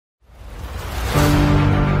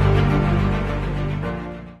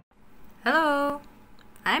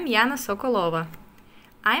I'm Yana Sokolova.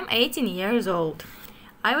 I'm 18 years old.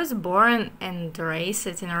 I was born and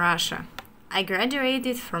raised in Russia. I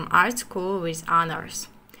graduated from art school with honors.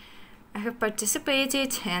 I have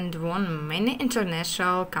participated and won many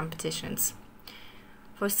international competitions.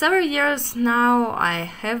 For several years now, I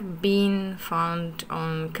have been found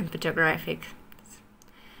on computer graphics.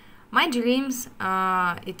 My dreams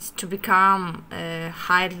is to become a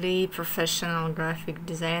highly professional graphic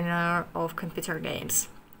designer of computer games.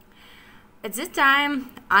 At this time,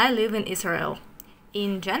 I live in Israel.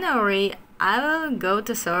 In January, I will go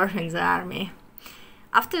to serve in the army.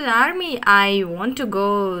 After the army, I want to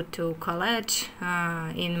go to college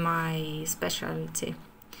in my specialty.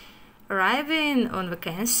 Arriving on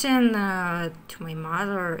vacation to my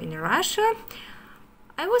mother in Russia,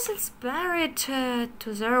 I was inspired to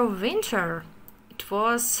their winter. It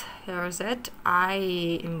was here that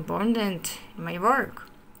I embodied my work.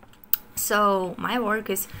 So my work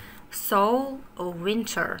is soul of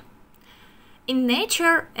winter. In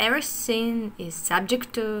nature, everything is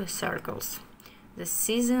subject to circles. The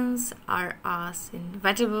seasons are as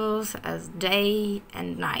inevitable as day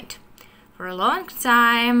and night. For a long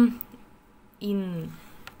time, in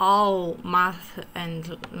all myth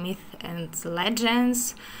and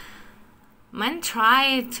legends, men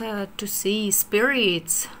tried to see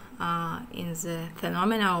spirits in the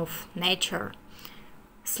phenomena of nature.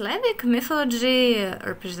 Slavic mythology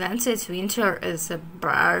represented winter as a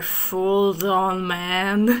barefoot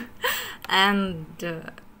man and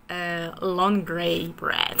a long grey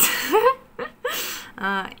bread.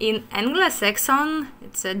 In Anglo-Saxon,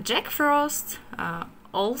 it's a Jack Frost,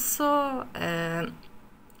 also a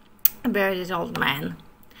bearded old man.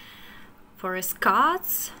 For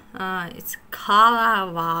Scots, it's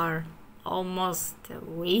Calavar, almost a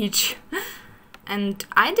witch. And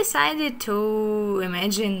I decided to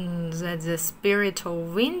imagine that the spirit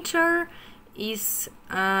of winter is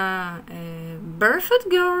a barefoot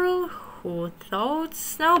girl who thought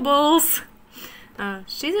snowballs.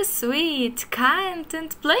 She's a sweet, kind,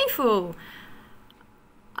 and playful.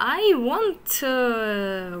 I want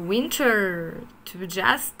winter to be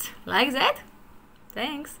just like that.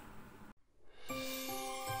 Thanks.